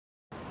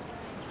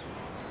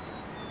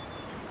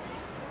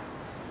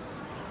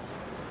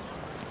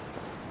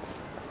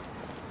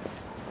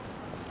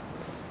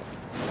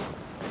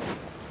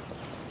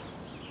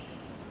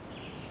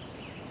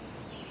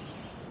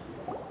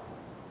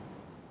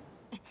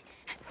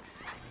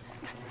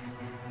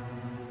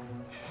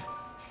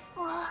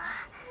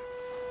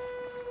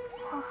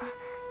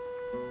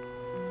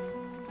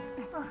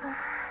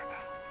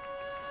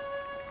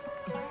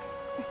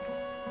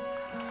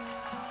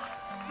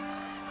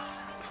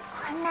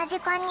な時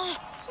間になんで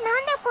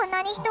こん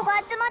なに人が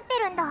集まって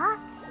るんだ？あ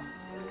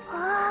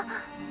あ、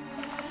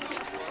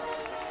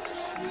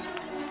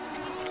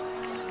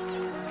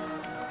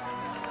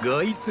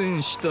凱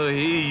旋した英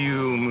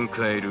雄を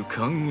迎える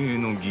歓迎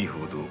の儀ほ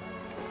ど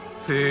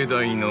盛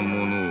大な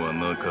ものは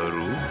なかろう。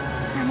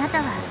あなた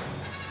は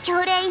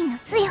教令員の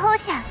追放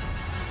者。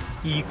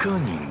いか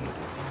にも。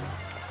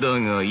だ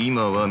が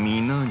今は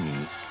皆に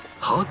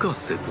博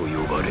士と呼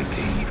ばれてい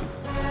る。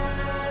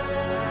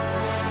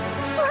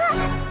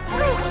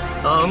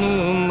あ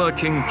の女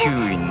研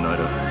究員な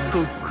ら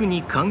とっく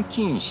に監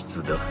禁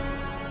室だ。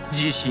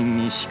自身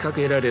に仕掛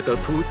けられた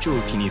盗聴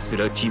器にす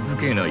ら気づ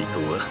けないと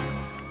は、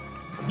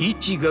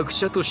一学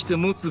者として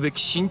持つべ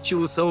き慎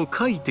重さを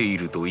欠いてい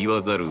ると言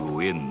わざる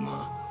を得ん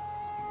な。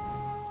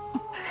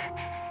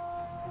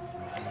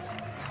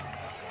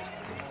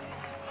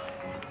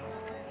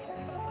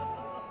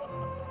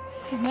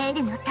スメー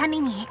ルの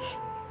民に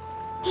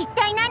一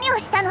体何を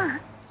したの？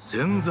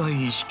潜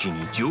在意識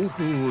に情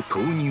報を投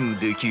入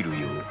できるよ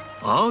う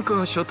アーカ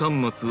ー社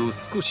端末を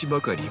少しば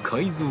かり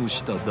改造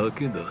しただ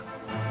けだ。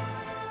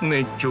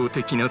熱狂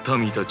的な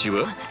民たち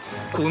は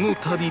この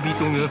旅人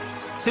が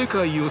世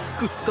界を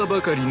救った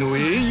ばかりの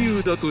英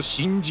雄だと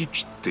信じ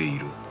きってい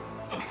る。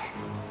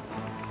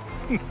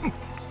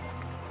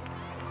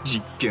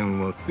実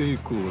験は成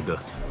功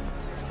だ。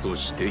そ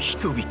して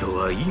人々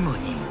は今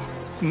にも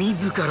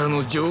自ら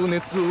の情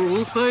熱を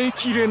抑え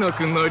きれな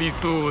くなり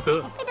そうだ。ど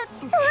うす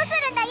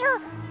るんだよ。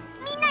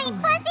みんな一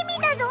般市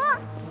民だぞ。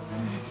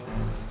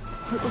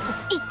行っ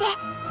て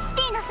シ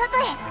ティの外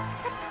へ。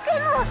で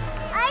も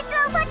あいつ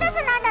はファトス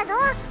なんだぞ。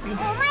お前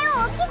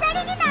を置き去り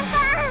になんか。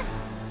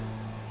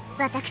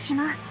私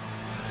も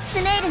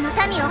スメールの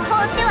民を放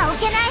ってはお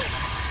けない。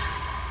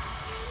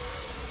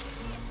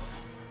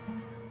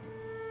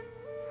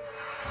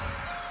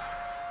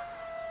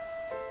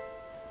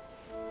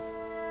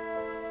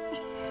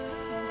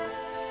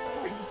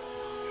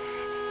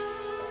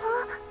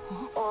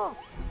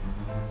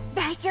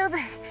大丈夫。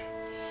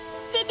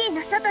シティ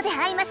の外で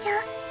会いましょう。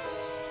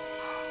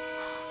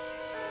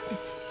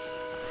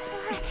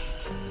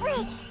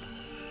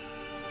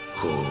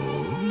ほ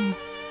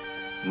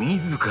う、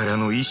自ら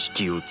の意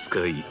識を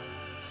使い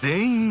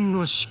全員の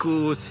思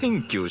考を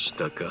占拠し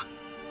たか。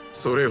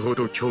それほ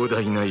ど強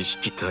大な意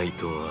識体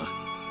とは。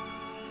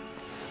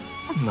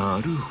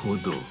なるほ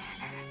ど、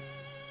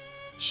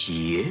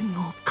知恵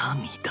の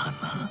神だ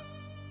な。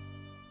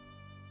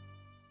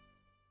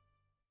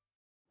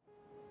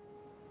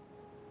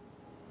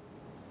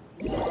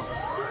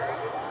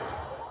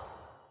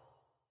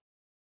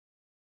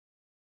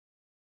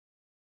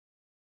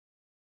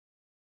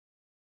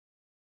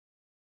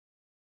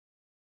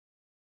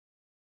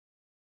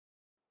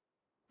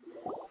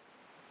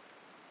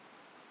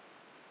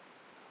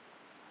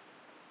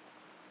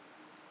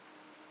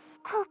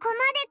ここまで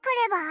来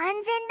れば安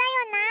全だよ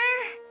な。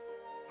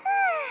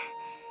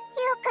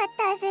よかった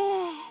ぜ。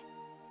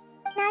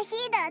ナヒ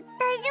ーダ大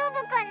丈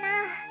夫かな。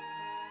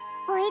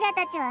オイラ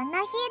たちはナ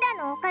ヒー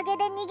ダのおかげ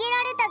で逃げら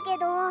れたけ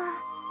ど、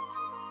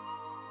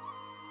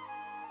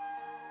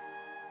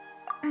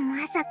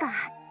まさか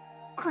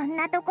こん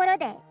なところ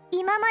で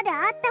今まで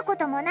会ったこ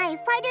ともない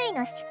ファルイ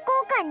の執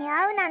行官に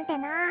会うなんて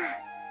な。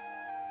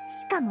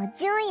しかも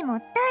順位も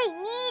第2位っ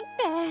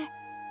てか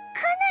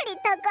なり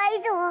高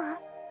いぞ。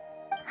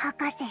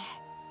博士、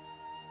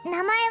名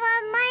前は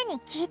前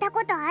に聞いた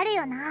ことある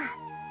よな。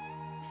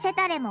セ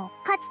タレも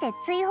かつて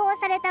追放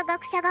された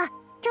学者が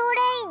教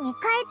令員に帰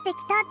ってき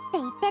たって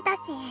言ってた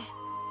し、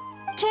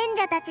賢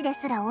者たちで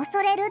すら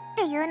恐れるっ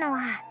ていうのは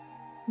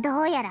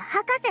どうやら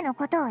博士の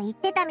ことを言っ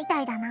てたみ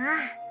たいだな。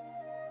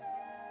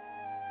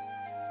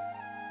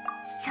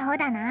そう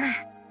だな。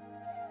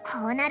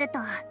こうなると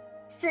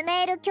ス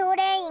メール教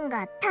令員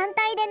が単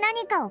体で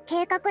何かを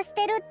計画し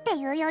てるって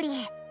いうより、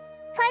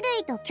ファル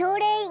イと教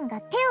令員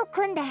が手を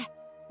組んで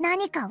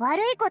何か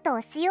悪いこと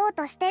をしよう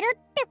としてるっ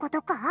てこ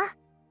とか。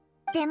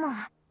でも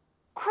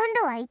今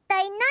度は一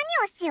体何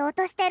をしよう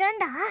としてるん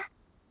だ。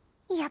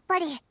やっぱ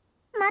り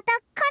また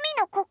神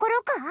の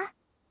心か。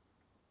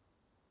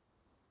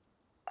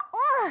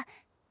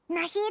おう、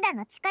ナヒーダ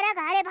の力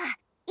があればいろいろ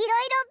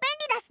便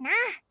利だしな。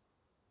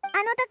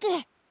あの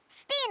時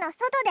シティの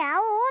外で会お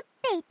うっ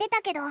て言って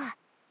たけど、ま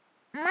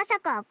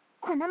さか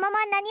このま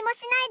ま何も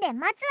しないで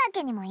待つわ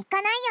けにもい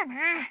かないよな。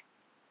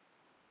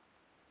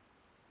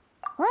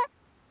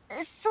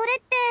それっ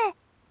て、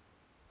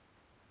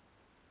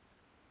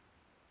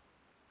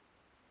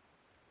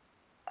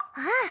あ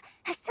あ、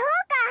そう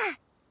か。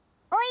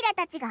オイラ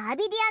たちがア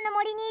ビディアの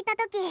森にいた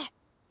時、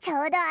ち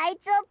ょうどあい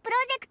つをプロ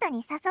ジェクト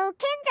に誘う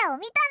賢者を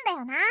見たんだ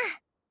よな。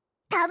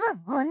多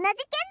分同じ賢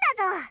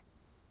だぞ。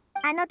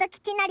あの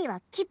時ティナリは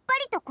きっぱ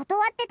りと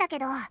断ってたけ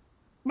ど、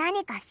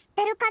何か知っ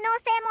てる可能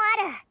性も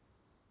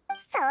ある。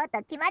そうと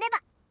決まれば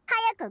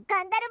早く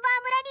ガンダルバ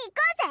ー村に行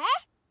こう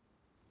ぜ。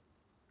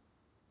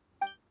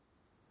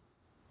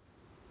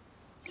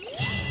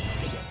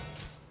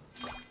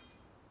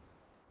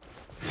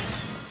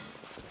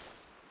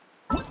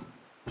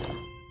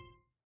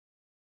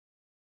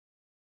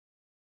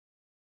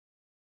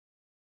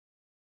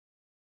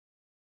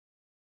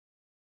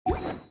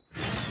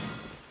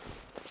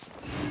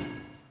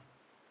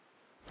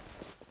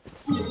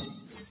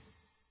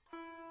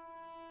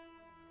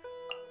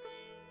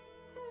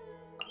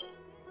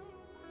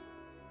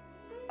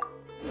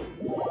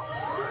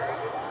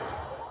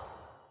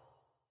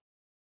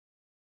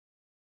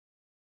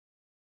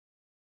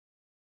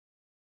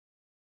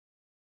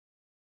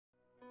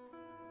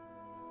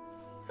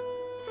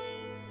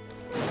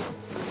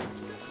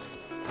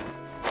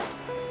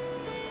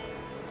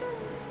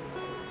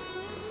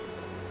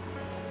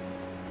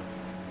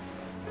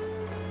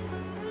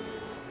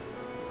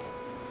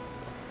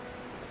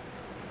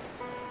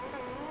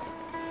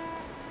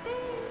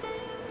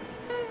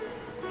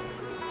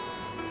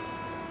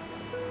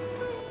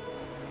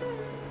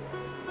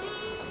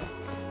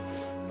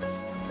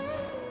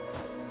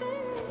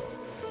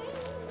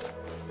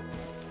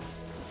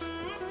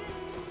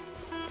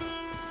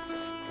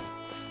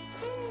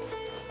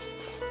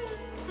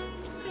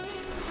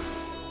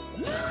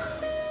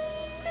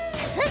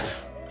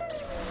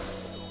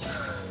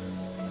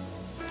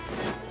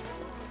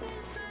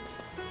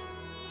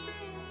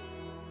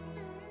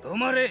止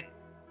まれ。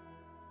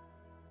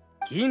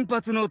金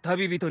髪の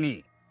旅人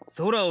に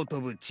空を飛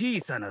ぶ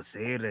小さな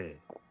精霊、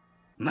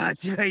間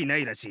違いな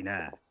いらしい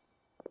な。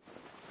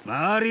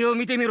周りを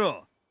見てみ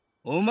ろ。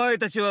お前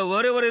たちは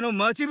我々の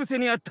待ち伏せ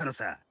にあったの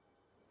さ。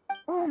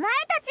お前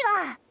たち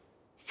は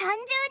30人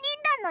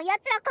団のや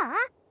つらか？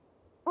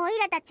オイ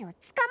ラたちを捕まえ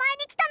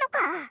に来たの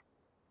か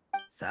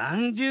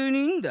？30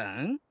人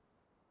団？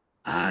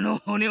あの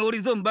骨折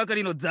り損ばか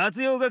りの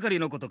雑用係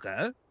のこと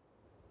か？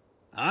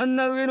あん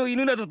な上の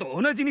犬などと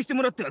同じにして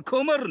もらっては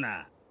困る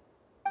な。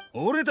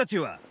俺たち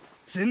は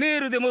スメ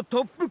ールでも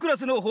トップクラ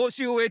スの報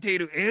酬を得てい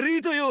るエリ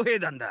ート傭兵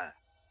団だ。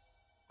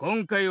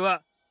今回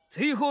は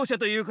追放者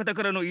という方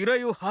からの依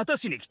頼を果た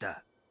しに来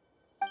た。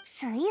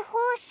追放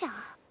者？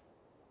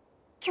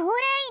教令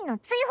員の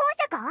追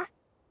放者か？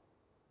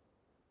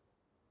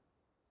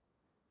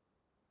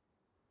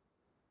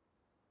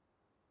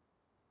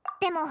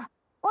でもオイ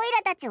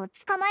ラたちを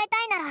捕まえ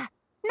たいならなんで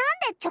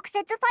直接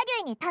ファデ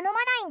ュイに頼まな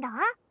いんだ？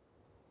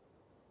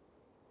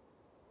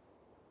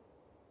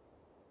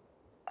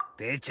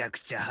めちゃく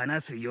ちゃ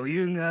話す余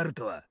裕がある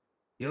とは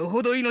よ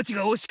ほど命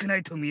が惜しくな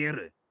いと見え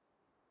る。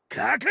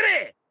隠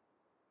れ！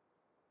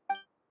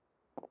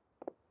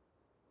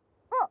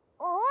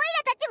オイ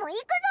ラたちも行く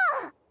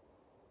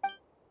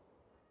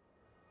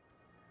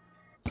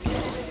ぞ。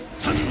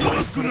さっと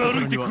まっすぐ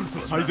歩いてくると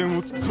最善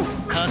を尽くそう。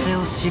風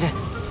を知れ。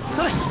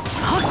それ、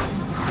は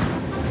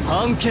っ、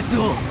判決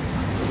を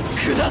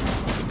下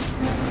す。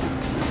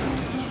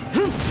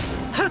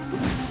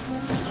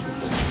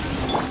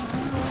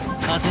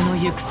風の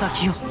行く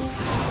先を。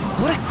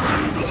ほれ。歩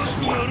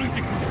いて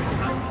くる。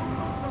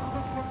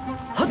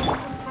はっ。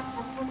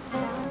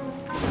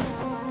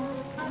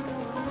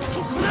そ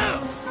こだ。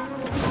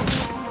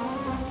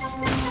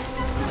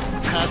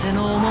風の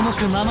赴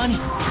くままに。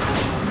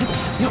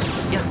風の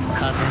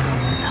歌、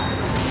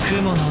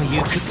雲の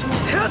行く。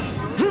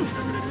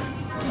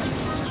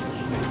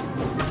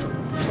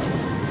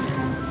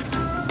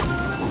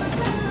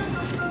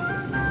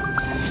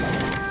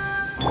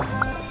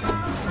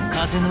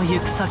風の行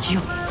く先を。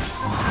そ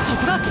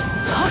こだ。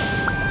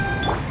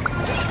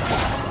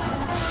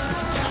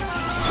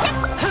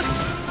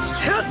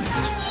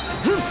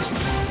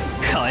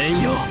火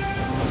炎よ、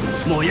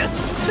燃やし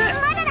尽くせ。ま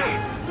だだ。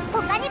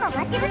他にも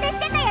待ち伏せし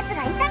てたやつ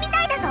がいたみ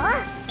たいだぞ。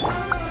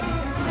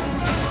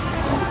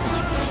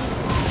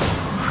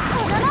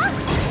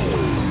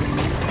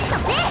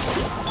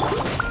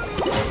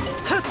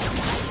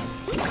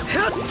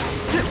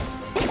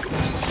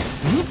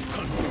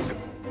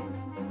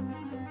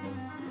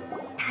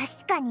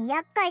確かに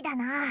厄介だ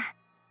な。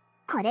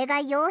これが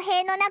傭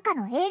兵の中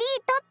のエリートっ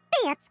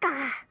てやつか。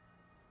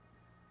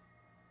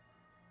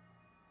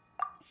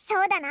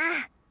そうだな。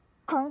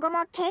今後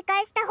も警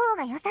戒した方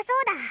が良さそう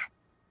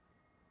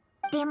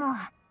だ。でも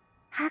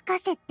博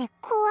士って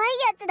怖い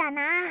やつだ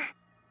な。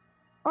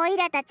オイ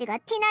ラたちが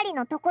ティナリ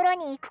のところ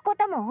に行くこ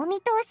ともお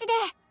見通しで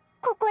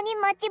ここに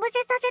待ち伏せ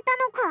させた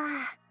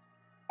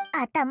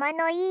のか。頭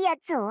のいいや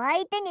つを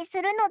相手に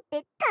するのっ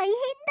て大変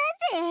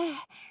だ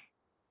ぜ。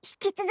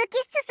引き続き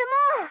進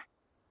も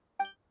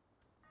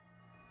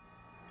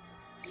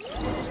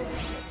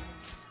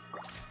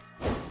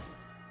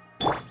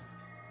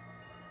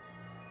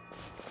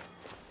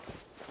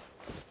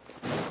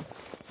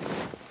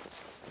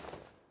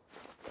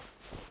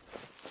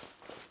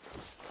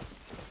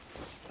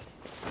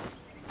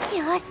う。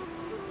よし。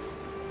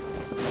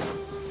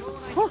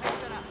お、さ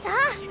あ。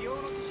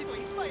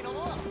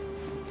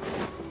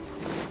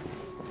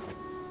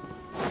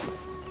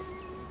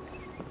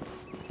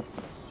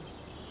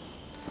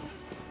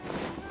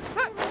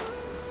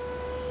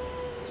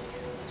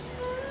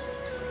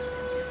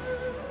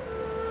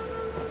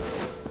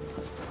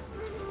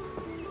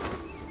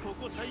こ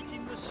こ最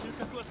近の収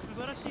穫は素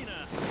晴らしい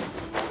な。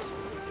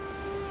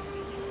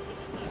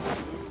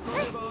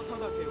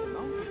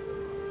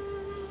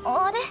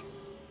あれ、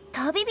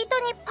旅人に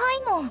パ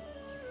イモン、ど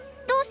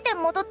うして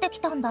戻ってき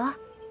たんだ？コレ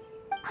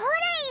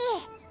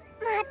イ、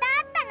また会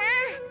ったな。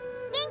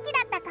元気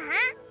だったか？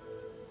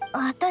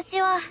私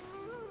は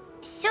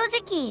正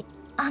直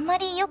あま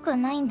り良く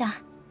ないん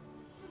だ。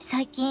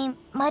最近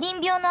マリ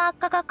ン病の悪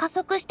化が加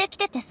速してき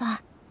てて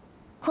さ、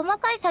細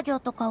かい作業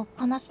とかを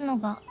こなすの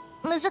が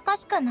難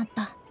しくなっ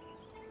た。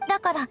だ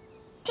からテ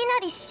ィナ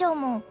リ師匠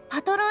も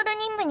パトロール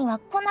任務には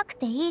来なく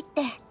ていいっ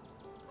て、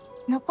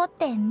残っ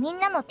てみん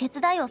なの手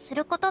伝いをす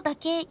ることだ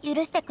け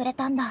許してくれ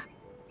たんだ。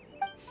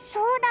そ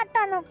うだっ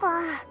たの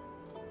か、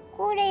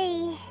コレ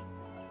イ。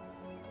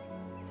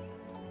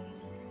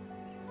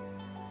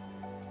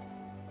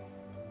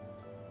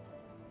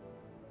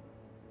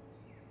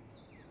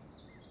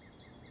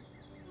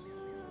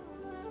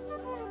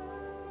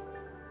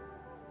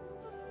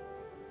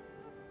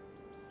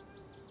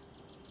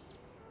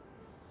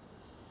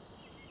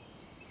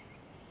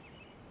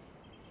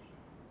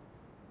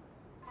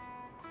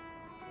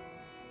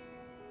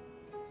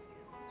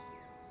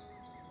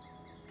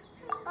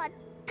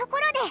とこ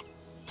ろで、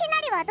ティ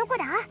ナリはどこ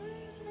だ？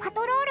パ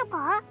トロール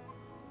か？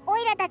オ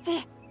イラたち、あいつ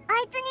に用が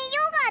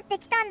あって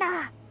来たんだ。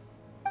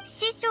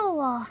師匠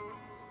は、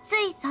つ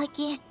い最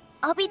近、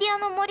アビディア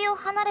の森を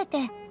離れて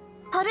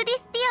パルディ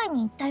スティアイ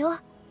に行ったよ。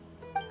テ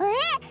ィ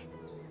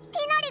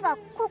ナリが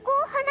ここを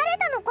離れ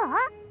たの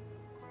か？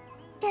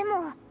で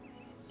も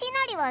テ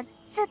ィナリは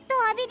ずっと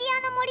アビディ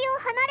アの森を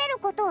離れる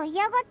ことを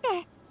嫌がって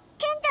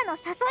賢者の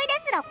誘いで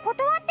すら断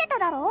ってた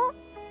だろ？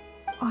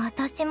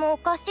私もお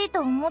かしいと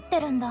思って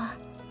るんだ。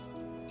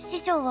師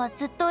匠は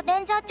ずっとレ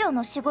ンジャー長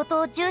の仕事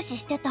を重視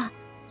してた。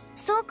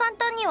そう簡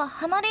単には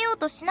離れよう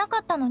としなか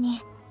ったの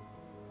に、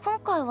今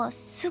回は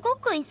すご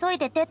く急い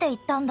で出て行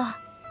ったんだ。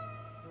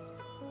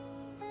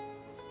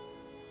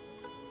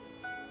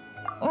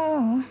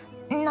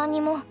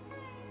何も。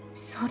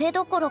それ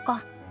どころ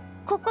か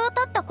ここを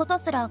立ったこと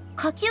すら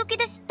書き置き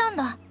で知ったん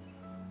だ。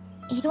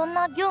いろん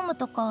な業務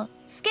とか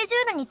スケジ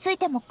ュールについ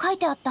ても書い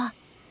てあった。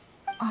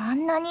あ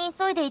んなに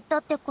急いで行った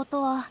ってこ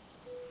とは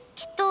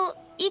きっと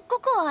一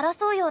刻を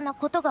争うような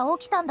ことが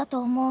起きたんだと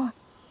思う。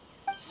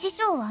師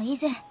匠は以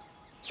前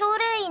教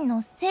令院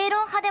の正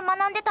論派で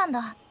学んでたん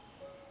だ。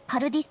パ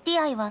ルディステ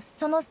ィアイは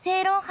その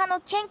正論派の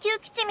研究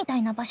基地みた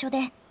いな場所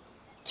で、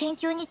研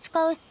究に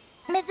使う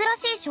珍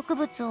しい植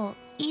物を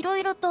いろ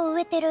いろと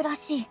植えてるら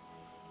しい。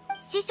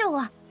師匠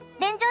は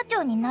レンジャー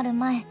長になる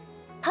前、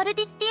パル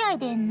ディスティアイ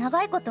で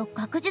長いこと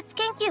学術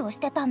研究をし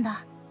てたん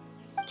だ。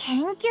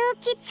研究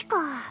基地か。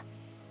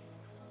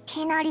テ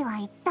ィナリは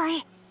一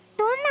体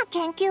どんな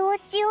研究を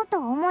しようと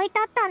思い立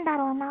ったんだ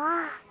ろう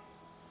な。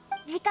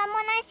時間も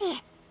ない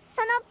し、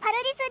そのパル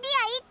ディスディ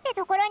アイって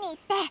ところに行って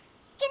ティ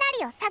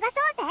ナリを探そ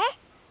うぜ。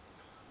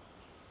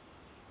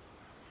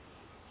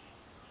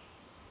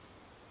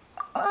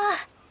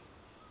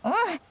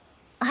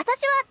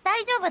私は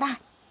大丈夫だ。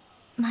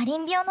マリ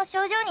ン病の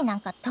症状になん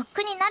かとっ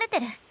くに慣れて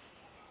る。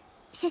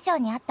師匠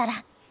に会ったら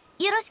よ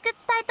ろしく伝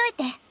えとい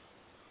て。わか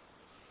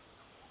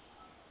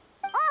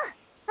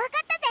っ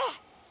たぜ。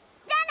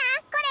じゃあ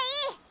な、こ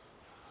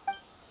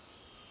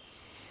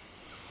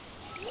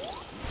れいい。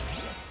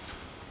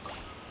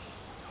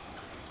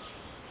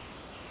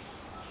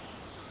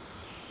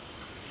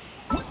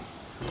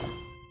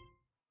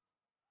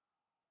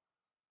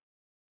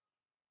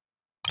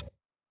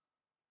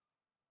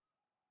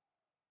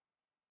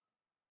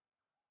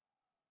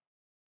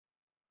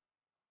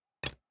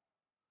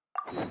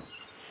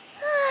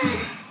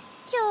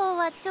今日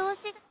は調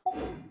子がいい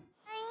ん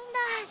だ。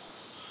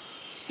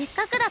せっ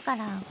かくだか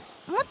らも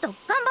っと頑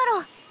張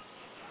ろう。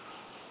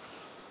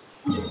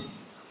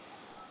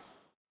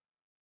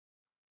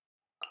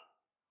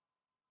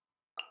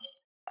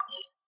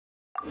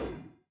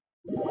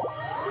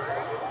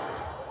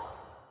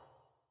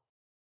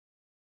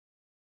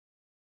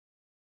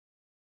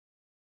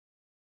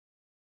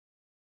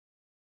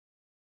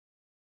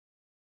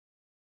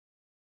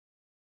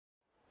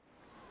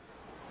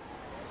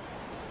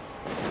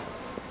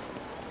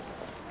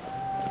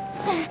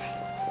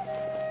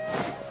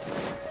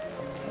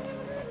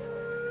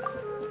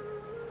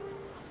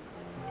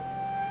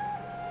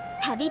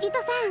旅人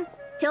さん、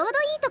ちょうどい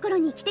いところ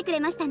に来てくれ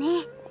ましたね。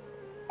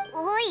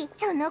おい、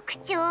その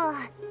口調。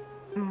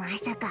ま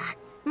さか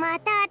ま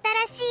た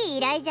新しい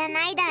依頼じゃ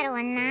ないだろ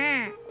うな。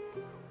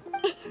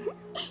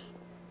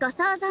ご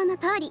想像の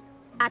通り、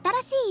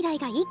新しい依頼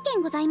が1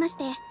件ございまし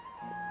て、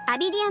ア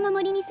ビディアの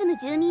森に住む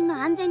住民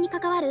の安全に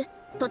関わる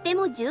とて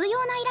も重要な依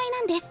頼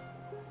なんです。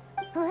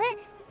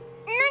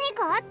何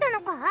かあった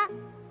のか？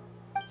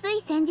つ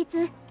い先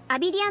日、ア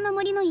ビディアの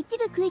森の一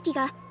部区域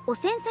が汚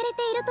染されて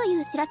いると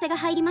いう知らせが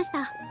入りまし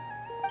た。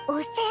汚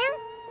染？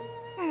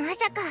ま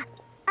さか新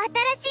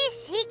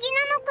しい地域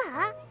な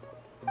の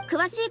か？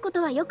詳しいこ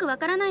とはよくわ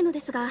からないので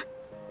すが、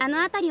あ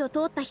の辺りを通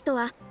った人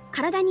は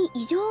体に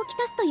異常をき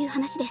たすという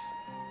話です。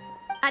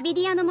アビ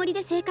ディアの森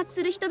で生活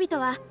する人々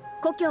は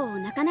故郷を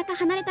なかなか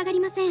離れたがり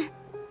ません。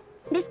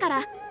ですか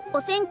ら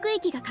汚染区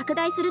域が拡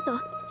大すると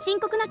深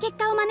刻な結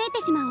果を招い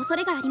てしまう恐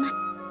れがあります。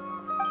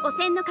汚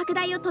染の拡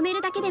大を止め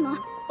るだけでも多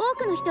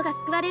くの人が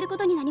救われるこ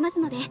とになります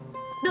ので、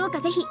どう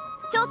かぜひ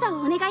調査を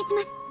お願いし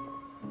ます。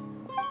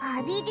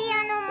アビディ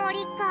アの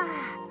森か。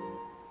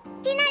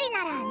ティナリ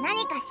なら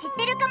何か知っ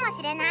てるかも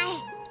しれない。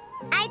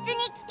あいつに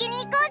聞き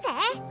に行こ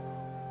うぜ。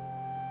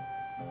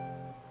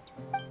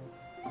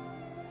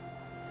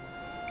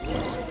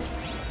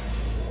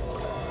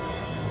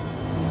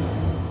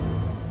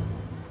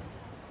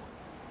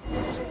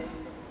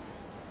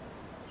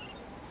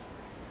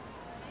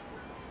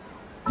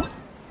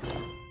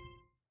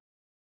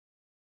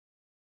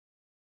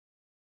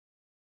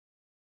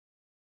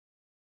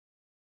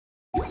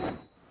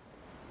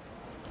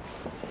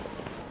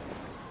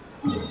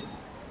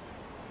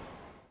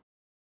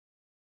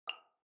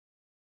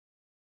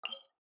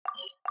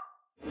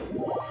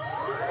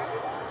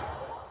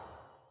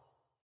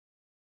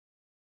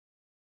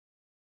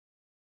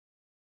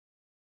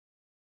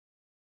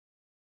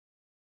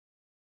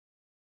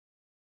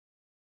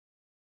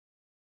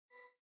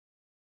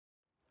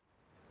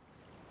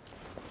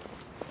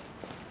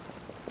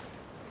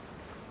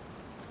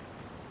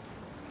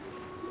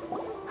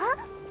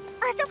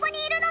あそこに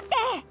いるのって。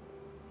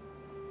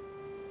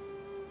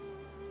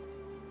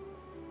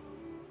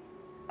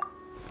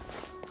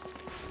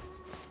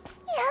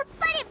やっ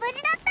ぱり無事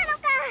だったの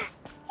か。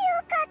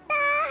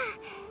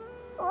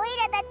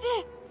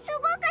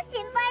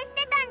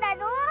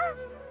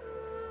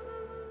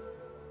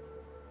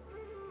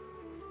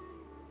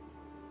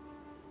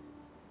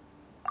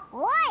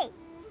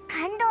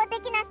感動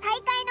的な再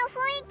会の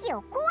雰囲気を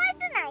壊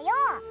すなよ。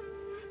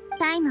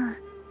パイモン、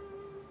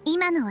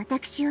今の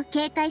私を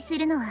警戒す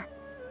るのは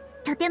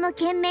とても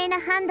賢明な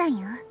判断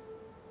よ。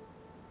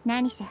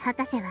何せ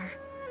博士は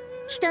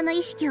人の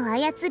意識を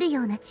操る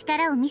ような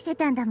力を見せ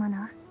たんだも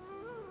の。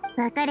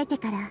別れて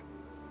から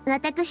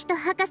私と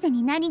博士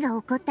に何が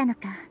起こったのか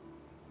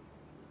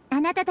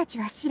あなたたち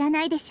は知ら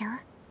ないでしょ。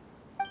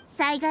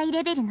災害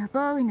レベルの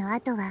豪雨の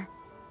後は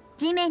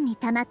地面に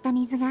溜まった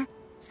水が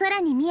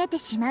空に見えて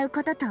しまう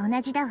ことと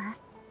同じだわ。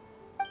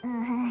確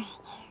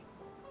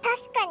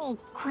かに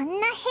こん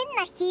な変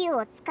な比喩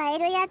を使え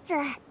るやつ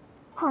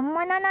本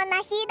物のナ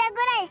ヒーダぐ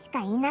らいし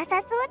かいな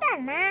さそうだ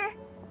な。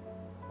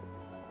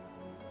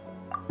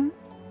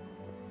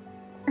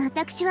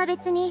私は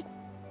別に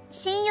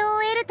信用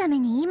を得るため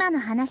に今の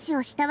話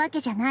をしたわ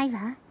けじゃない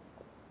わ。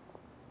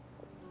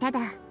た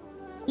だ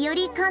よ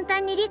り簡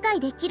単に理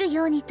解できる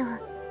ようにと。ま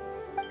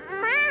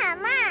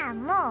あ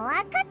もう分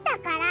かった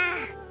から。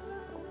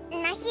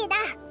ナヒーダ、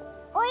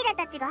オイラ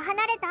たちが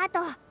離れた後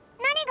何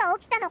が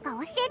起きたのか教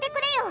えてく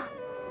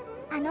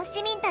れよ。あの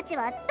市民たち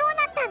はどうな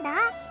ったんだ？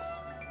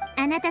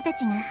あなたた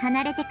ちが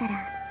離れてから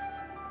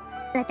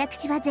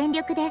私は全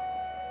力で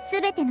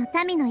全ての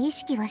民の意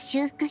識を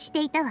修復し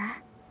ていたわ。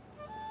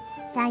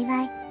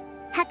幸い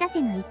博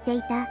士の言って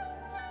いた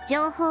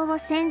情報を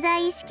潜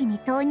在意識に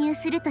投入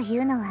するとい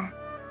うのは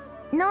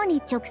脳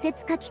に直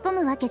接書き込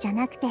むわけじゃ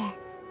なくて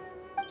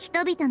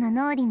人々の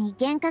脳裏に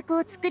幻覚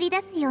を作り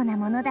出すような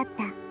ものだっ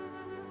た。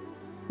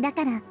だ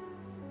から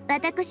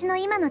私の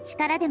今の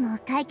力でも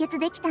解決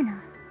できたの。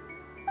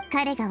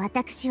彼が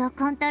私を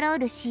コントロー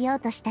ルしよう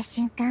とした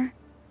瞬間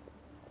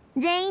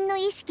全員の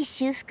意識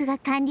修復が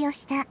完了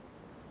した。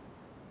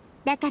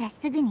だから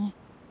すぐに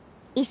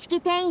意識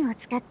転移を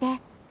使っ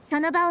てそ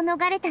の場を逃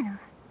れたの。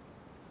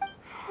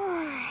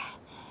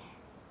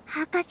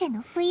博士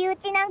の不意打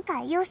ちなん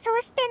か予想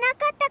してな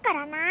かったか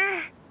らな。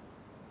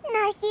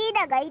ナヒー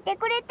ダがいて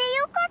くれて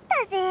よかっ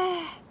たぜ。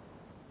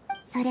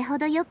それほ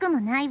ど良く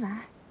もないわ。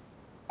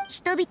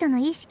人々の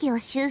意識を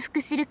修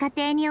復する過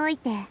程におい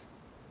て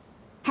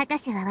博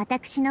士は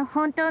私の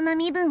本当の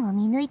身分を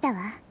見抜いたわ。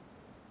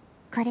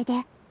これ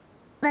で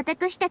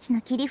私たち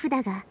の切り札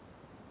が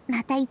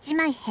また1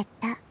枚減っ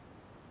た。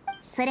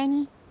それ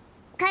に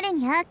彼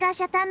にアーカー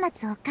シャ端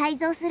末を改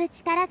造する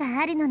力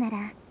があるのなら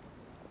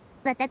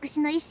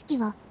私の意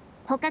識を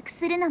捕獲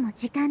するのも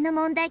時間の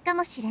問題か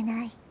もしれ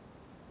ない。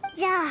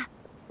じゃ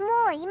あ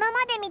もう今ま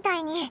でみた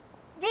いに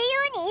自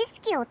由に意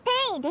識を転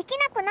移でき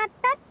なくなっ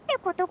たって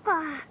ことか。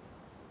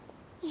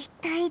一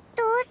体どう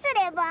す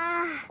れば。あ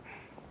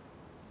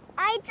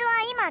いつは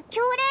今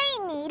教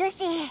練院にいる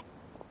し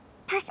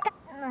確か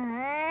な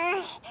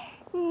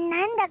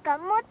んだか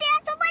もて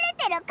あそばれ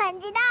てる感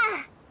じだ。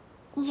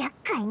厄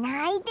介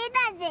な相手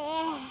だぜ。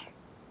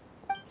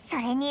そ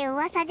れに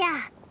噂じゃ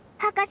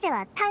博士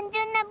は単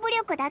純な武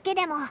力だけ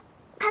でも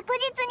確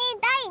実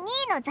に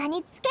第2位の座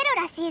につける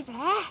らしいぜ。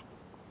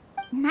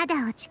まだ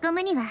落ち込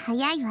むには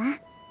早いわ。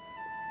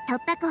突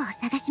破口を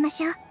探しま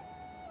しょう。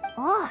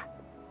おう。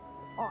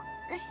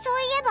そうい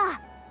えば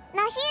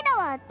ナヒー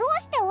ダはど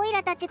うしてオイ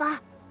ラたちが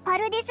パ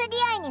ルディスディ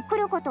アイに来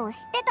ることを知っ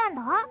てたん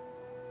だ？お前も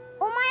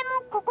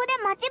ここで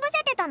待ち伏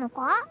せてたの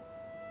か？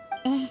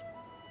ええ。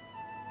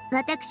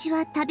私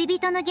は旅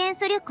人の元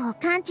素力を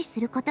感知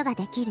することが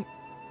できる。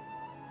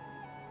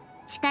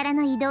力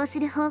の移動す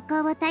る方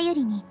向を頼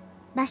りに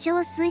場所を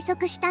推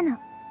測したの。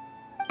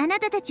あな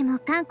たたちも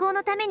観光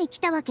のために来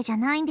たわけじゃ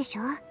ないんでし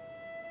ょ？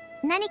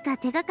何か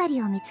手がか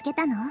りを見つけ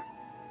たの？オイ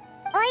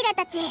ラ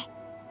たち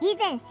以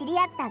前知り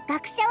合った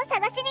学者を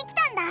探しに来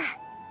たんだ。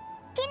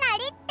ティナ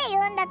リって言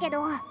うんだけ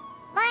ど前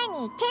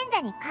に賢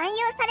者に勧誘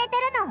されて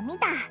るのを見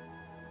た。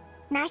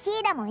ナヒ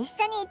ーダも一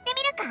緒に行って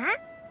みるか？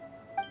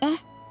ええ、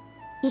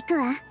行く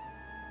わ。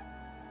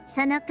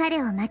その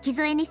彼を巻き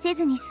添えにせ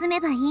ずに済め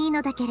ばいい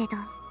のだけれど。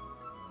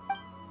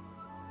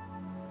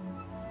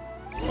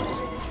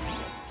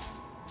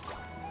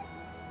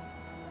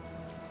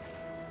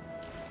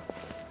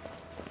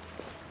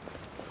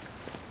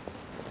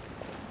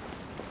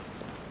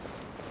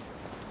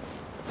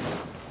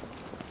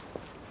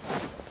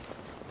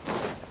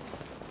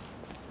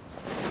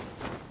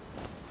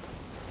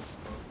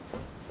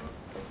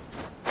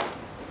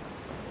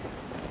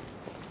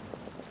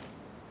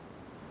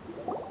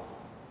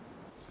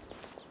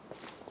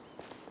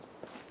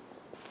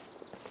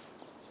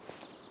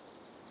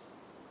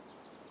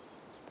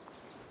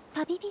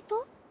旅人？旅人では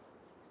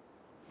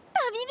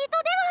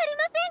あり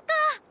ませんか。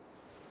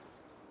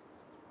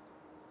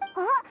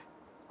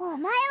お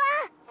前は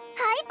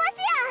ハイパス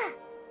や。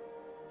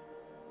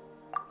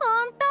本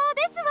当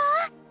ですわ。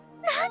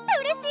なんて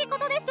嬉しいこ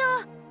とでしょ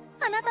う。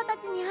あなたた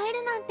ちに会え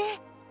るなんて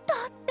と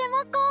っても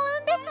幸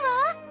運です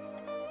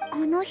わ。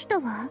この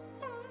人は？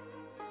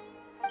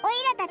オイ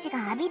ラたち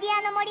がアビディ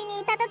アの森に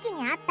いた時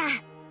に会った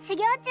修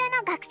行中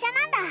の学者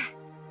なんだ。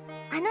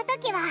あの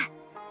時は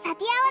サ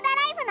ティアワダ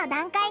ライフの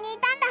段階にい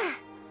たん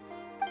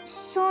だ。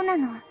そうな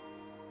の？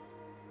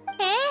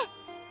え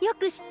え、よ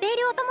く知ってい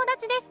るお友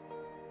達です。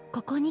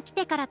ここに来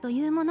てからと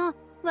いうもの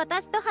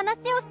私と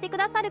話をしてく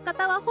ださる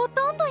方はほ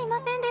とんどい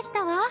ませんでし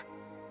たわ。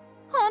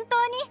本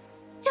当に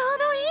ちょう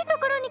どいいと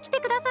ころに来て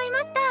ください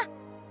ました。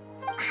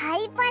ハ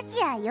イパ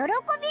シア喜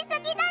びす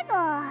ぎだぞ。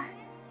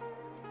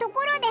と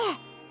ころで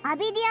ア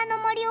ビディア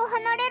の森を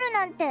離れる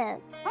なんて、も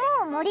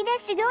う森で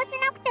修行し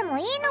なくても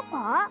いいの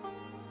か？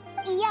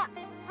いや、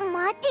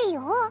待て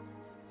よ。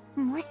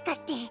もしか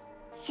して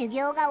修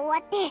行が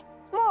終わって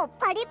もう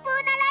パリプーナライ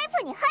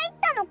フに入っ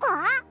たの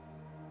か？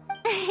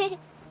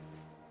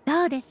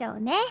どうでしょう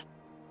ね。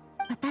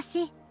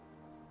私、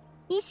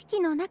意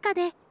識の中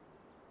で神に会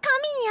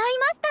い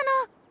ましたの。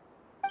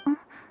本当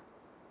か？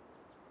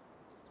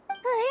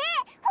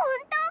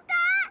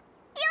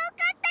よ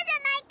かったじゃ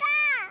ないか。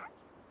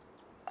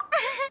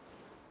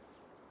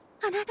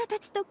あなたた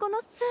ちとこ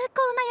の崇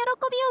高な喜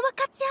びを分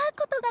かち合う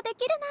ことがで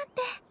きるなん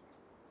て、なん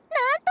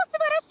と素晴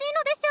らしい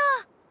のでしょ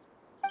う。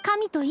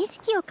神と意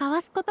識を交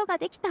わすことが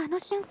できたあの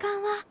瞬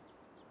間は、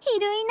比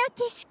類な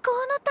き至高の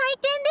体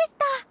験でし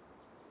た。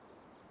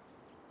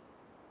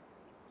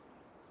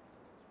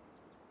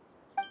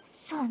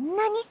そん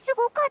なにす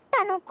ごかっ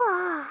たの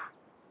か。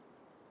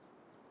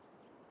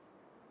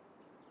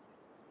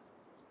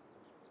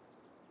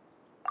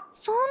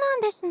そうな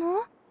んですの？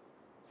あ、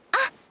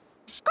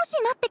少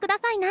し待ってくだ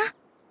さいな。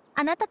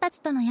あなたた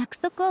ちとの約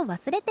束を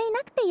忘れていな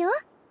くてよ。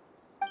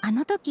あ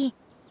の時、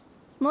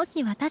も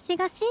し私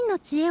が真の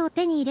知恵を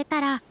手に入れた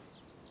ら、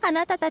あ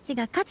なたたち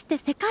がかつて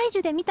世界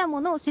中で見た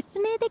ものを説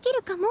明でき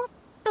るかも、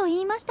と言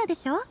いましたで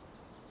しょ？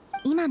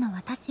今の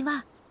私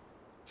は、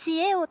知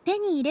恵を手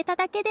に入れた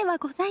だけでは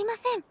ございま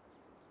せん。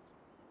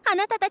あ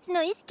なたたち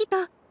の意識と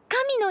神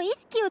の意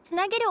識をつ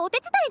なげるお手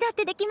伝いだっ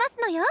てできます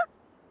のよ。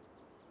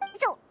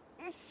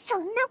そ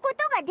んなこ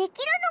とができる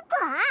のか？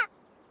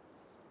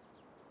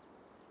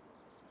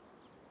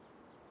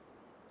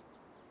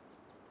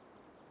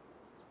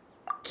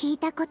聞い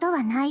たこと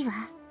はないわ。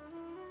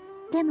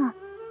でも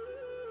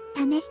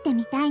試して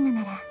みたいの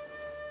なら、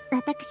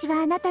私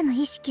はあなたの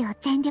意識を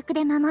全力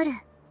で守る。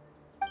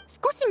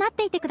少し待っ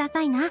ていてくだ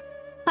さいな。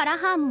パラ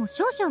ハームを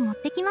少々持っ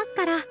てきます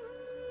から。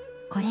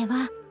これ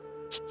は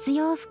必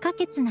要不可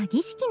欠な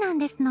儀式なん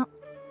ですの。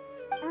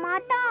ま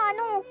たあ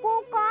のお香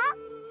か？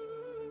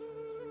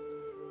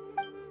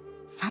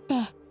さて、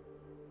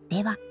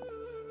では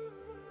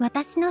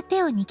私の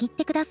手を握っ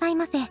てください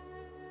ませ。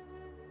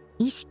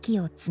意識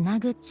をつな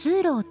ぐ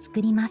通路を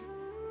作ります。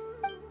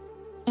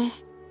ええ。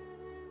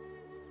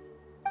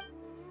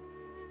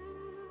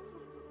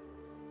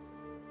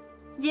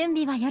準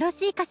備はよろ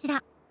しいかし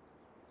ら？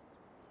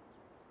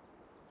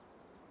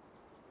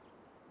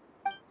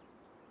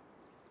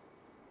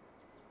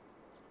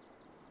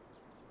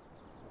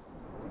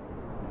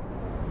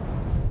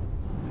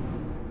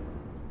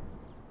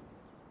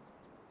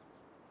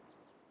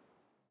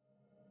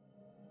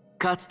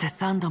かつて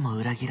3度も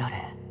裏切ら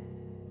れ、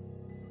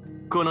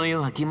この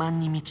世は欺瞞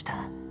に満ち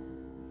た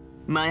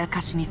まや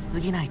かしに過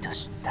ぎないと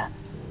知った。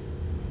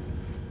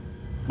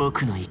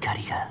僕の怒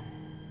りが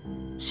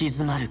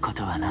静まるこ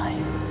とはない。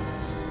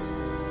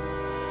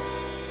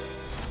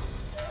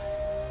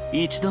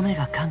一度目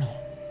が神、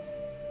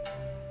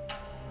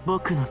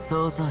僕の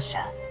創造者、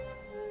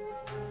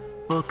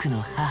僕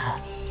の母。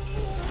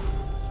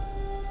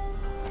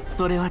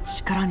それは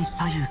力に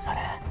左右さ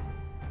れ、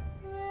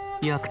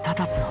役立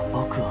たずの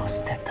僕を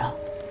捨てた。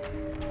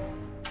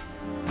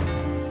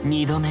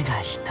二度目が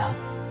人、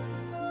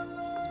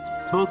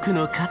僕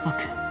の家族、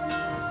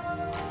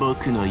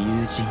僕の友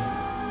人。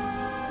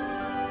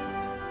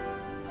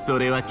そ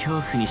れは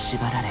恐怖に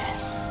縛られ、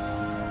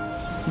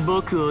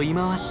僕を忌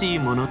まわしい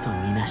ものと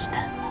みなし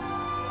た。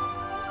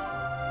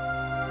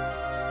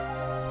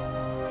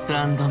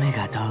三度目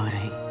が同類、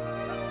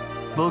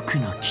僕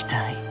の期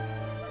待、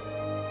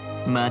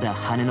まだ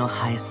羽の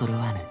生え揃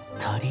わぬ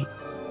鳥。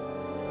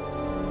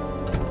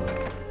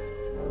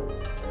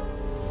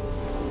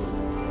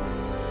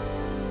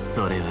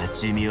それは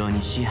寿命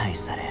に支配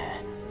され、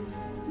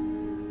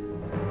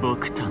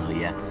僕との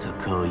約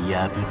束を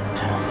破っ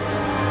た。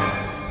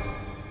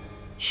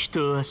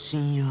人は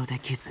信用で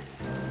きず、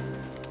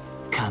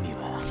神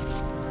は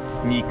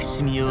憎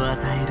しみを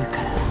与える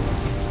から。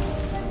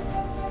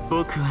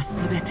僕は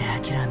全て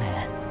諦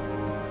め、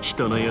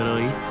人の世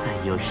の一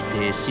切を否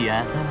定し嘲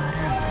笑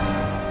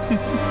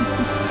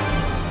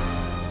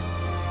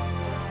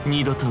う。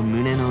二度と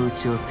胸の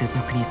内を世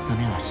俗に染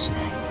めはしな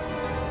い。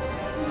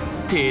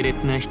低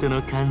劣な人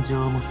の感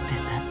情も捨て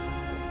た。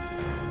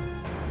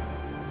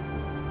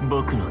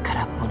僕の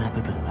空っぽな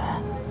部分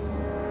は、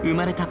生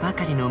まれたば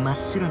かりの真っ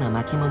白な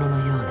巻物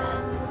のよう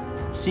な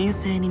神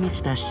聖に満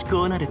ちた至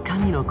高なる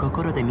神の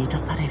心で満た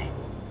される。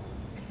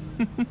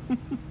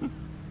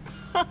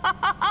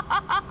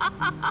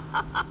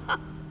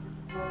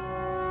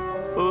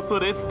恐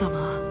れずとも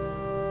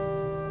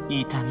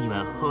痛み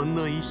はほん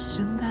の一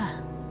瞬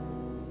だ。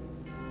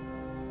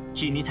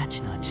君た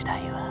ちの時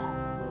代は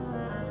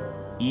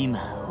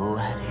今終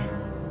わる。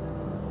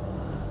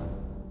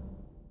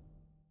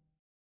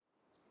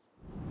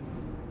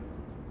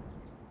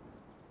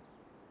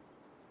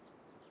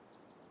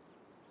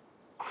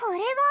これ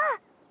は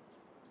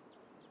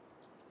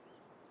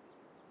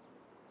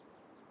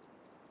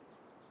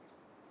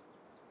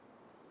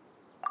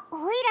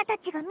らた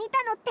ちが見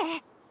たのって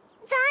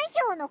残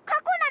氷の過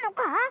去なの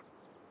か？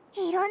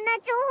いろんな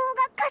情報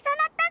が重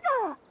なった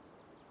ぞ。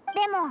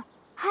でも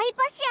ハイ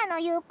パシア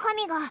の言う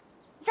神が残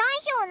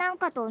氷なん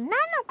かと何の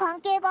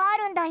関係があ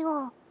るんだ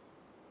よ。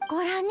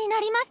ご覧にな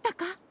りました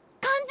か？感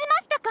じま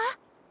したか？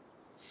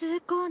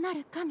崇高な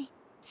る神、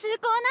崇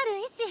高なる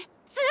意志、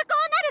崇高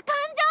なる感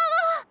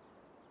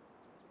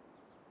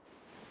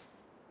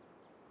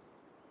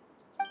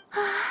情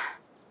を。はあ、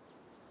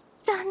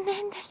残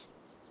念です。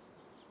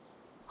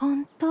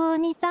本当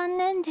に残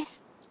念で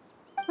す。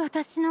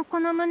私のこ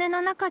の胸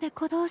の中で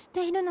鼓動し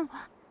ているの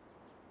は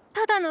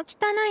ただの汚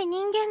い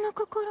人間の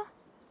心。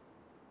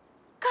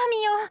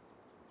神よ、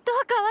ど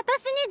うか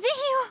私に慈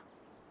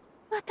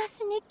悲を、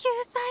私に救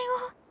済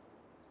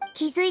を。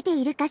気づいて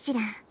いるかしら。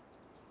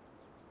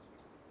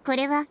こ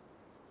れは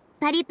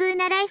パリプー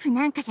ナライフ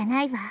なんかじゃ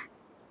ないわ。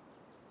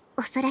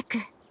おそらく。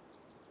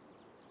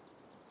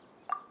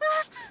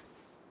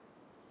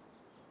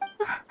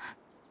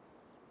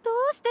ど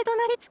うして怒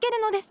鳴りつけ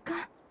るのですか？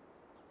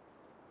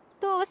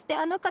どうして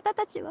あの方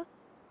たちは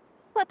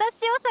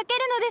私を避け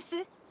る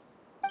のです？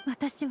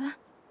私は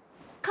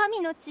神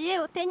の知恵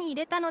を手に入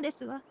れたので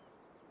すわ。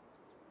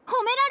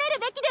褒められ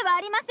るべきでは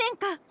ありません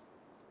か？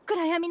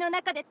暗闇の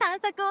中で探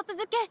索を続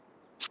け、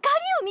光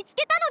を見つ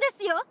けたの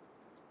ですよ。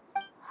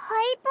ハ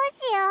イパ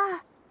シ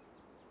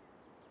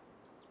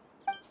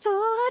ア。そうあ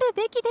る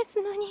べきで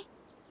すのに。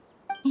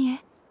いえ、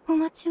お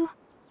待ちを。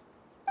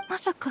ま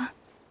さか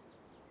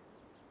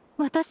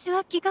私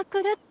は気が狂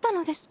った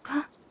のです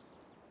か？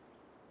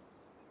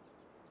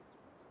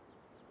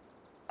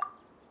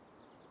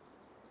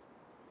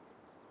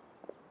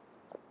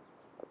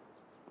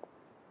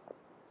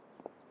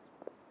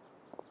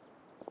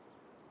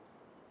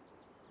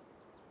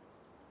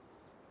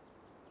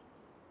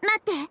待っ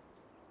て、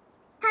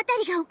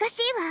辺りがおかし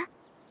いわ。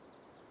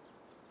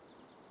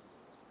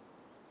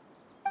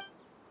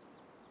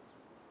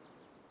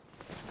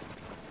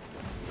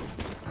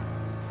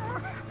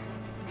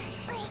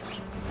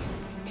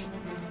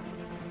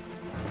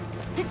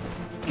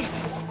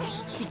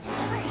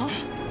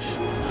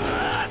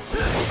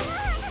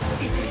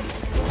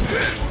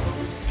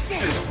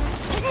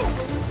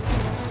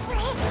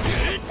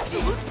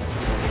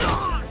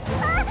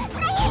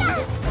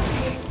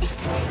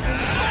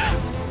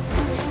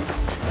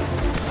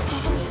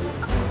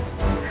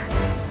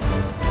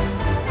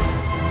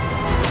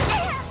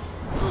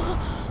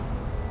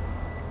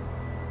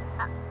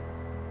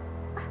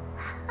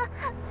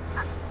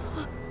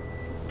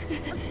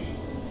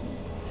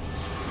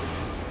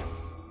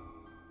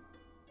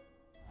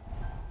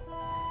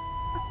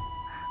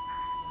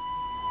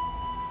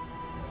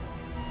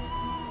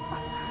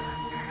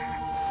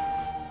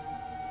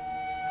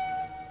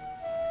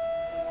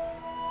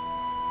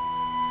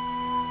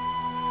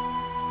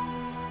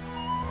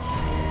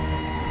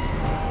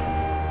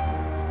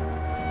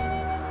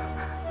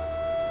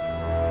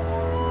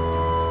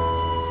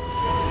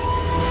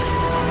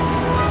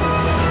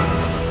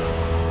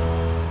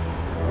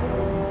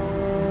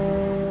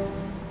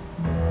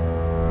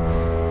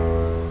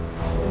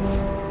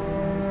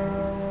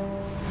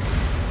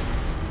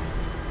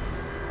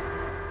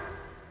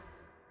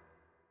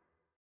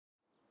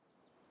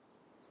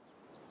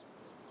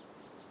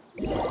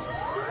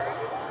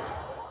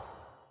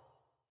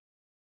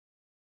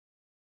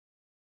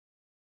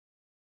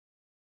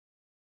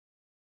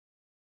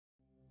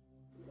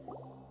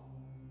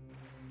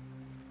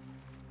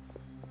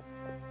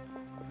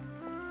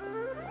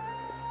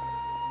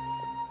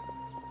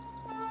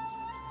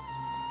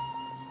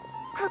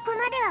ここ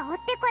までは追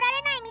ってこら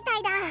れないみた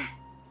いだ。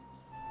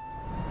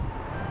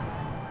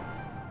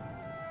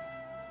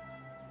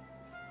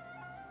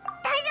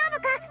大丈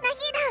夫か、ナヒ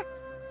ー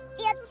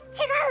ダ。いや、違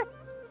う。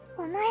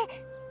お前、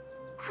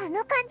こ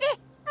の感じ戻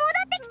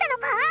ってきたの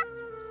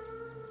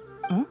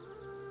か？ん？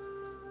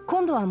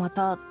今度はま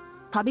た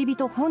旅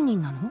人本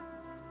人なの？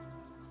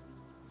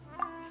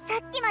さ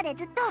っきまで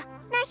ずっとナヒ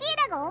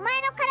ーダがお前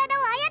の体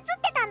を操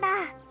ってたんだ。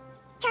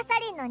キャサ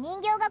リンの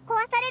人形が壊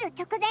される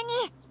直前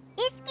に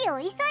意識を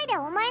急いで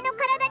お前の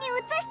体に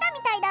移したみ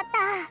たいだった。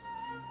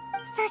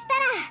そした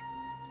ら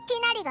テ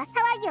ィナリが騒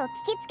ぎを聞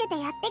きつけて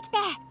やってきて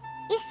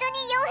一緒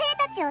に傭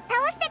兵たちを倒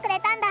してくれ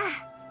たんだ。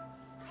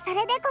そ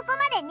れでここ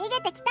まで逃げ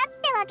てきたっ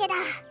てわけだ。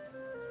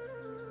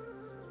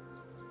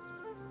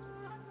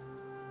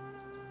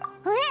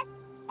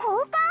交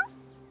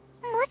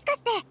換？もしか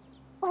して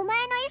お前の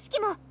意識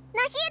もナヒ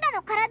ーダ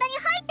の体に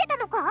入ってた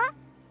のか？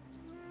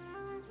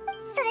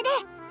それで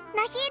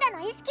ナヒーダ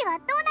の意識は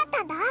どうなっ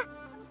たんだ？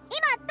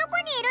今どこ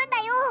にいるんだ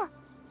よ。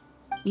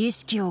意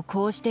識を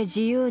こうして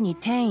自由に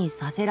転移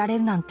させられ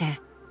るなんて、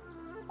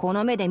こ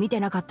の目で見て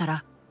なかった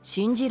ら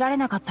信じられ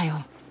なかったよ。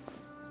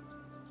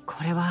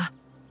これは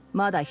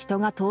まだ人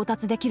が到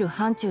達できる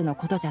範疇の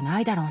ことじゃな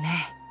いだろうね。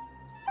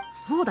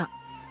そうだ、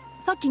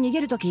さっき逃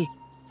げるとき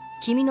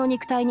君の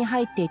肉体に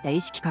入っていた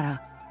意識か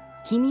ら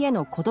君へ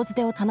の言づ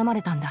てを頼ま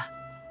れたんだ。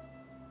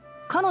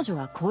彼女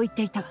はこう言っ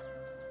ていた。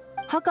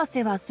博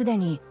士はすで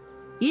に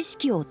意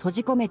識を閉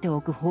じ込めてお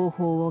く方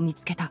法を見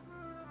つけた。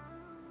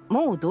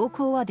もう同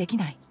行はでき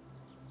ない。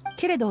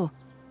けれど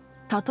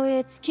たと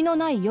え月の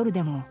ない夜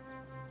でも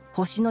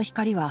星の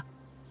光は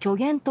虚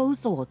言と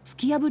嘘を突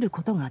き破る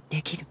ことが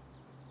できる。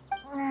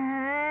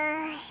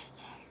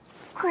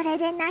これ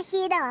でナ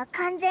ヒーダは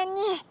完全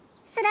に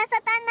スラサ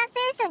タンナ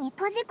聖書に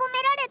閉じ込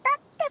められた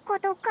ってこ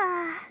とか。ま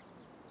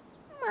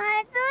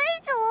ずい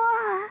ぞ。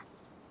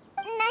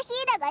ナヒ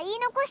ーダが言い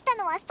残した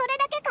のはそれ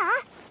だけか？わ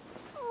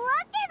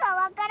けが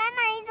わから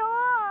ないぞ。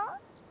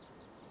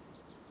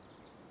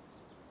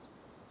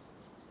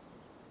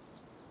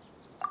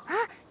あ、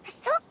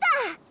そっか。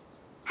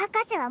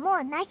博士はも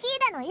うナヒ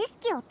ーダの意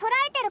識を捉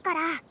えてるか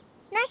ら、ナヒー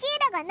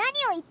ダが何を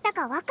言った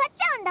か分かっ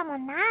ちゃうんだも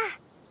んな。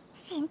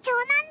慎重なん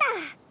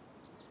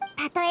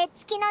だ。たとえ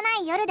月のな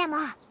い夜でも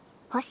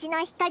星の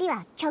光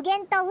は虚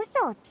言と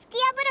嘘を突き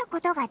破る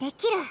ことがで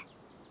きる。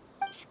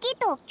月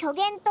と虚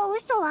言と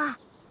嘘は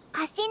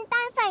家臣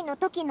探査の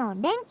時の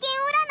錬金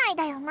占い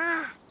だよな。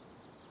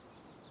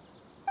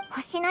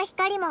星の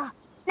光も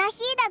ナ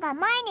ヒーダが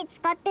前に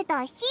使って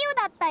た比喩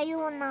だった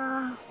よう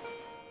な。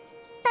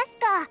確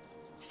か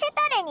セ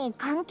タレに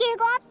関係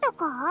があった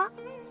か？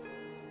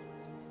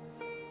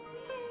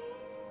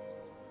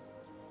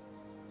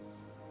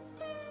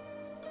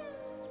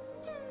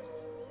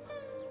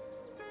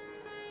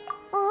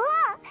おお、そうい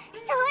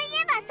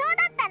えばそう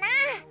だったな。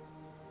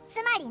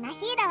つまりナ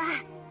ヒーダは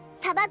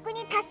砂漠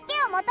に助け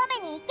を求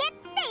めに行けって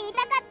言い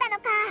たかったの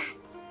か。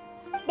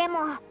でも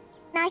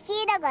ナヒ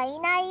ーダがい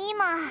ない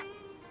今、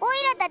オイ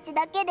ラたち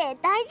だけで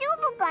大丈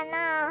夫か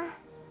な。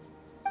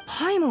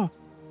パイモン、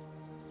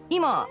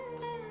今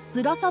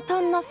スラサタ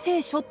ンナ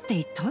聖書って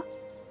言った？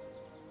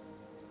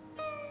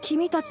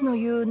君たちの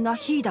言うナ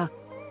ヒーダ、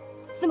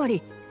つま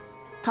り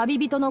旅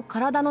人の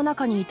体の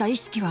中にいた意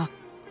識は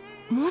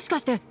もしか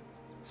して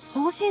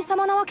宗神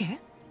様なわけ？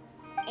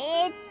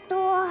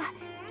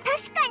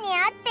確かに合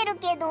ってる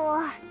けど、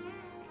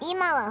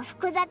今は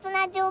複雑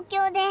な状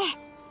況で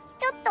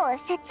ちょっと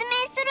説明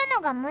する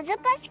のが難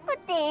しく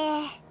て。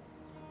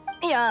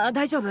いや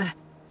大丈夫。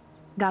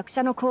学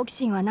者の好奇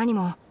心は何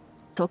も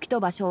時と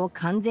場所を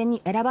完全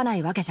に選ばな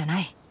いわけじゃ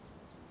ない。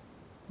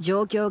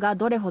状況が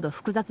どれほど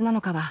複雑な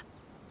のかは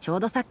ちょう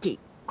どさっき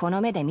こ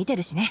の目で見て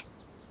るしね。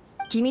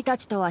君た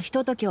ちとはひ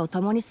とときを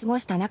共に過ご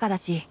した仲だ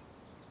し、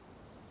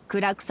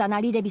クラクサナ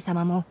リデビ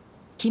様も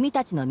君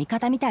たちの味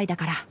方みたいだ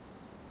から、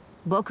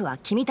僕は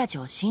君たち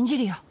を信じ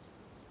るよ。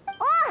おう、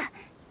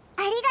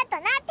ありが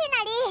となテ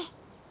ナリ。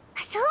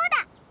そう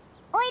だ、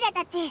オイラ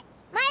たち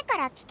前か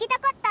ら聞きた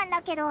かったん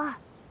だけど、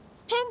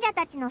賢者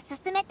たちの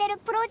進めてる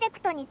プロジェ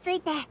クトについ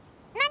て何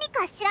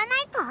か知ら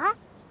ないか？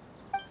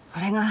そ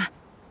れが、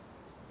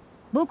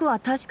僕は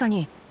確か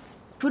に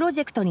プロ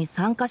ジェクトに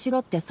参加しろ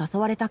って誘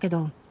われたけ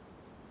ど、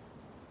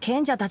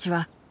賢者たち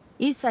は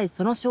一切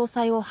その詳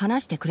細を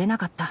話してくれな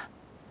かった。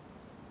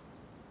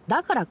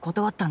だから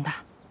断ったんだ。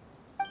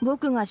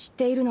僕が知っ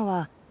ているの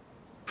は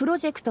プロ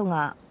ジェクト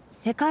が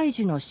世界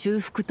樹の修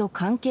復と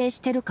関係し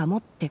てるかも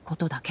ってこ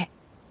とだけ。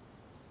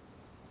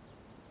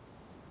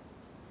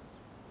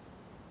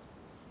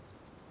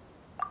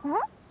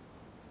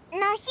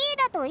ナヒ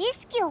ーダと意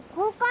識を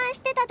交換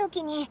してた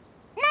時に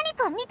何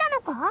か見た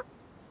のか？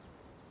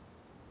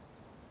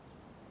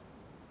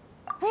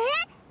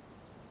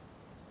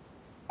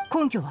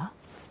根拠は？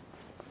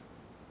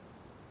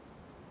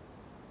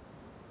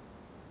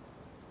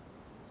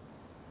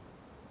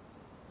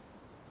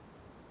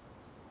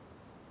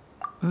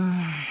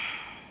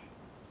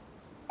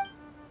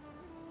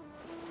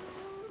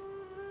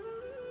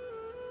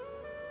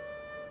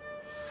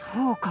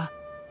そうか、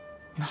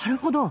なる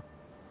ほど。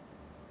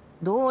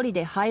道理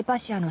でハイパ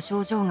シアの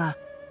症状が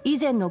以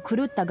前の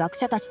狂った学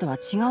者たちとは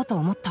違うと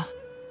思った。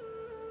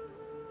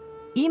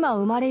今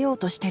生まれよう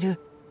として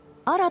る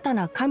新た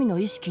な神の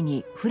意識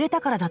に触れ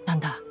たからだったん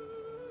だ。ティ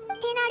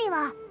ナリは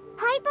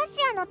ハイパシ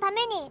アのた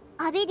めに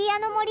アビディア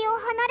の森を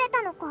離れ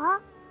たの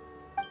か？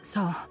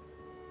そう、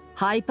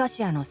ハイパ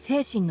シアの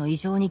精神の異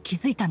常に気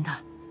づいたん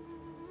だ。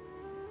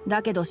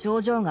だけど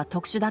症状が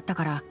特殊だった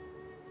から、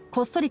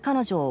こっそり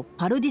彼女を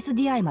パルディス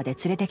ディアイまで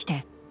連れてき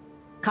て、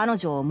彼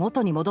女を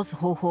元に戻す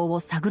方法を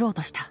探ろう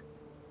とした。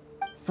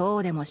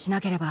そうでもし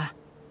なければ、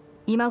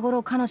今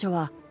頃彼女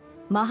は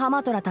マハ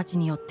マトラたち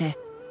によって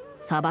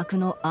砂漠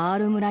のアー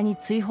ル村に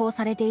追放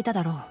されていた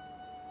だろう。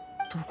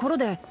ところ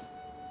で、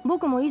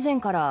僕も以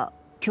前から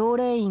教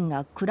令員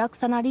がクラク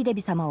サナリデ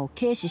ビ様を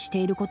軽視して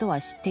いること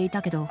は知ってい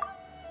たけど、